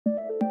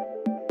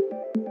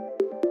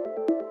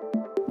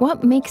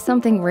what makes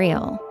something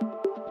real?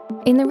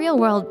 In the real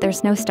world,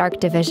 there's no stark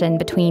division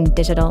between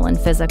digital and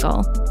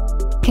physical.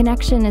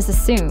 Connection is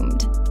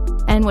assumed,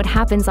 and what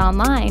happens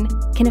online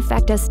can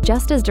affect us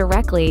just as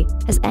directly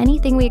as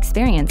anything we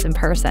experience in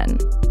person.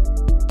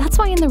 That's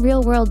why in the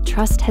real world,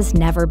 trust has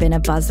never been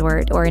a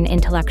buzzword or an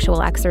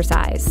intellectual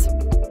exercise.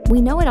 We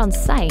know it on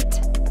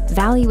sight,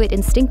 value it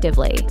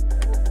instinctively,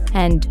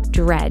 and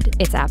dread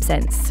its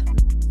absence.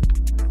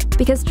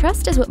 Because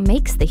trust is what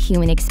makes the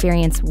human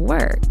experience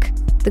work,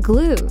 the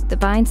glue that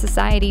binds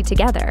society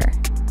together.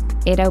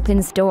 It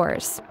opens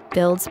doors,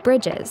 builds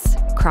bridges,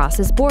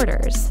 crosses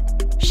borders,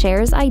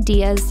 shares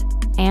ideas,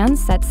 and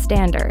sets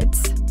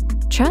standards.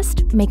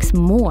 Trust makes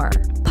more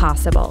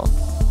possible.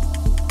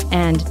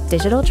 And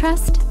digital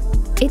trust?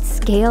 It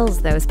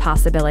scales those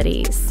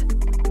possibilities,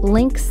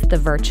 links the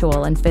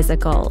virtual and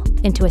physical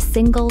into a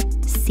single,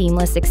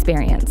 seamless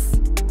experience,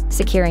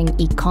 securing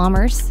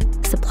e-commerce,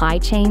 supply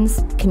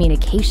chains,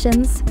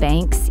 communications,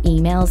 banks,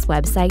 emails,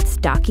 websites,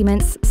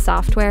 documents,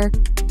 software,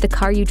 the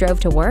car you drove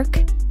to work,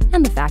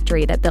 and the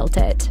factory that built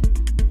it.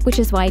 Which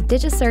is why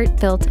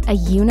DigiCert built a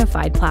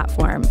unified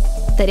platform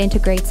that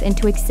integrates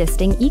into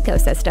existing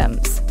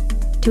ecosystems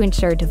to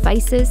ensure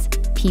devices,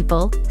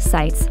 people,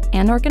 sites,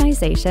 and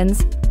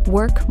organizations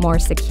work more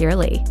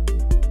securely.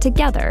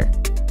 Together,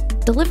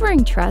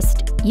 delivering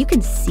trust you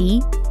can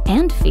see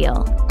and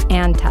feel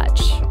and touch.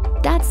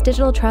 That's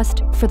digital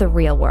trust for the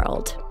real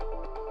world.